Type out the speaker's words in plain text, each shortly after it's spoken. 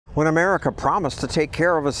When America promised to take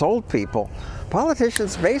care of us old people,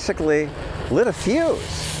 politicians basically lit a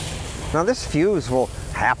fuse. Now this fuse will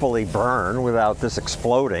happily burn without this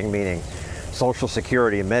exploding, meaning Social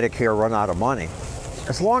Security and Medicare run out of money,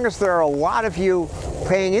 as long as there are a lot of you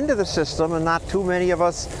paying into the system and not too many of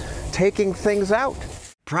us taking things out.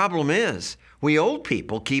 Problem is, we old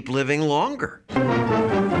people keep living longer.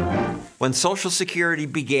 When Social Security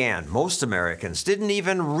began, most Americans didn't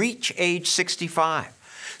even reach age 65.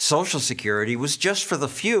 Social Security was just for the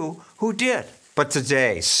few who did. But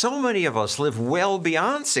today, so many of us live well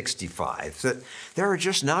beyond 65 that there are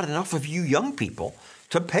just not enough of you young people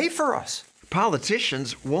to pay for us.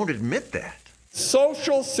 Politicians won't admit that.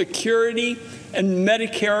 Social Security and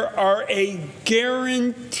Medicare are a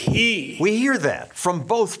guarantee. We hear that from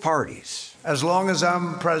both parties. As long as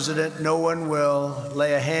I'm president, no one will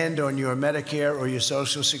lay a hand on your Medicare or your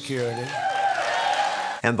Social Security.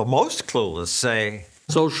 And the most clueless say,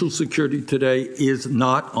 Social Security today is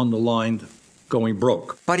not on the line going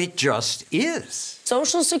broke. But it just is.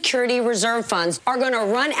 Social Security reserve funds are going to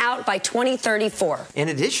run out by 2034. In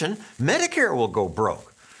addition, Medicare will go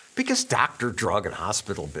broke because doctor, drug, and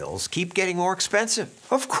hospital bills keep getting more expensive.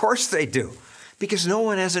 Of course they do, because no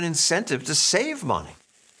one has an incentive to save money.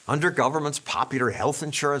 Under government's popular health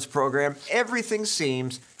insurance program, everything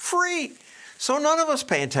seems free. So none of us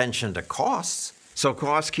pay attention to costs. So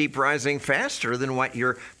costs keep rising faster than what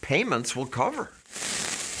your payments will cover.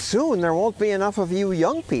 Soon there won't be enough of you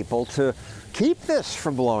young people to keep this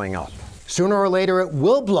from blowing up. Sooner or later it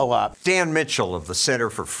will blow up. Dan Mitchell of the Center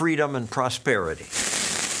for Freedom and Prosperity.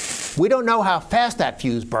 We don't know how fast that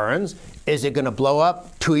fuse burns. Is it going to blow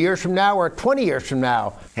up 2 years from now or 20 years from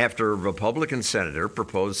now? After a Republican senator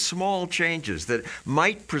proposed small changes that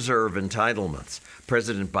might preserve entitlements,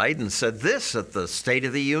 President Biden said this at the State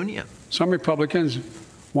of the Union. Some Republicans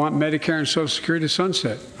want Medicare and Social Security to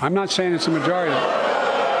sunset. I'm not saying it's a majority.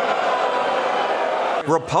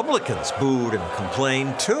 Republicans booed and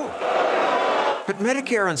complained too. But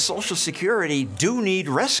Medicare and Social Security do need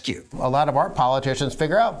rescue. A lot of our politicians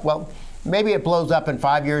figure out, well, maybe it blows up in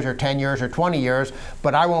 5 years or 10 years or 20 years,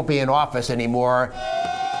 but I won't be in office anymore.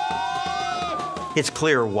 It's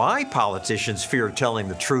clear why politicians fear telling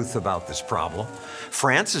the truth about this problem.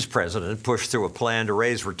 France's president pushed through a plan to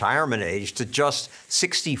raise retirement age to just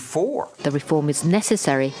 64. The reform is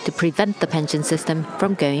necessary to prevent the pension system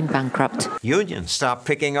from going bankrupt. Unions stopped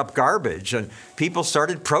picking up garbage and people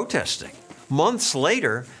started protesting. Months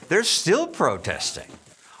later, they're still protesting.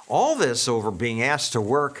 All this over being asked to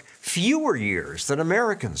work fewer years than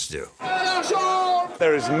Americans do.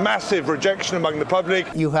 There is massive rejection among the public.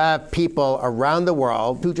 You have people around the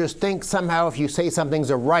world who just think somehow if you say something's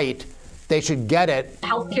a right, they should get it.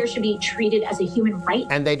 Healthcare should be treated as a human right.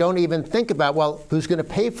 And they don't even think about, well, who's going to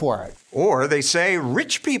pay for it? Or they say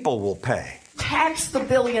rich people will pay. Tax the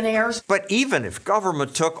billionaires. But even if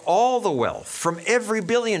government took all the wealth from every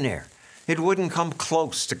billionaire, it wouldn't come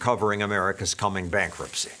close to covering America's coming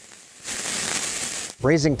bankruptcy.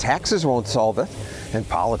 Raising taxes won't solve it, and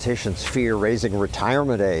politicians fear raising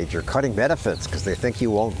retirement age or cutting benefits because they think you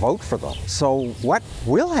won't vote for them. So what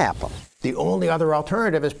will happen? The only other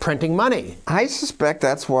alternative is printing money. I suspect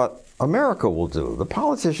that's what America will do. The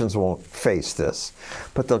politicians won't face this,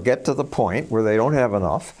 but they'll get to the point where they don't have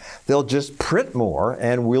enough. They'll just print more,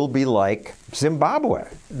 and we'll be like Zimbabwe.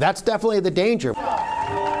 That's definitely the danger.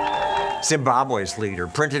 Zimbabwe's leader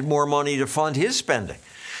printed more money to fund his spending.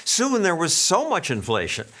 Soon there was so much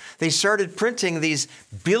inflation, they started printing these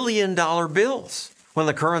billion-dollar bills. When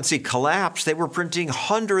the currency collapsed, they were printing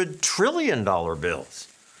 $100 trillion bills.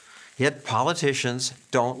 Yet politicians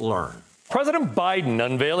don't learn. President Biden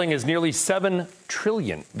unveiling his nearly $7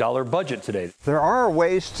 trillion budget today. There are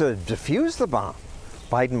ways to defuse the bomb.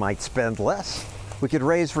 Biden might spend less. We could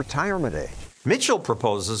raise retirement age. Mitchell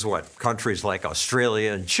proposes what countries like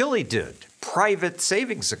Australia and Chile did, private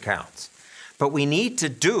savings accounts. But we need to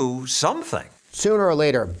do something. Sooner or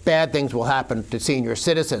later, bad things will happen to senior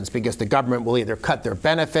citizens because the government will either cut their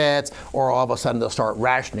benefits or all of a sudden they'll start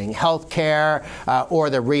rationing health care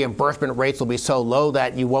or the reimbursement rates will be so low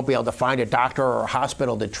that you won't be able to find a doctor or a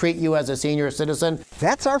hospital to treat you as a senior citizen.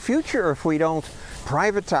 That's our future if we don't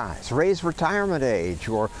privatize, raise retirement age,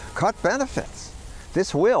 or cut benefits.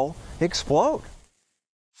 This will explode.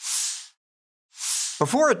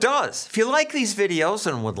 Before it does, if you like these videos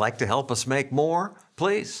and would like to help us make more,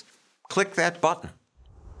 please click that button.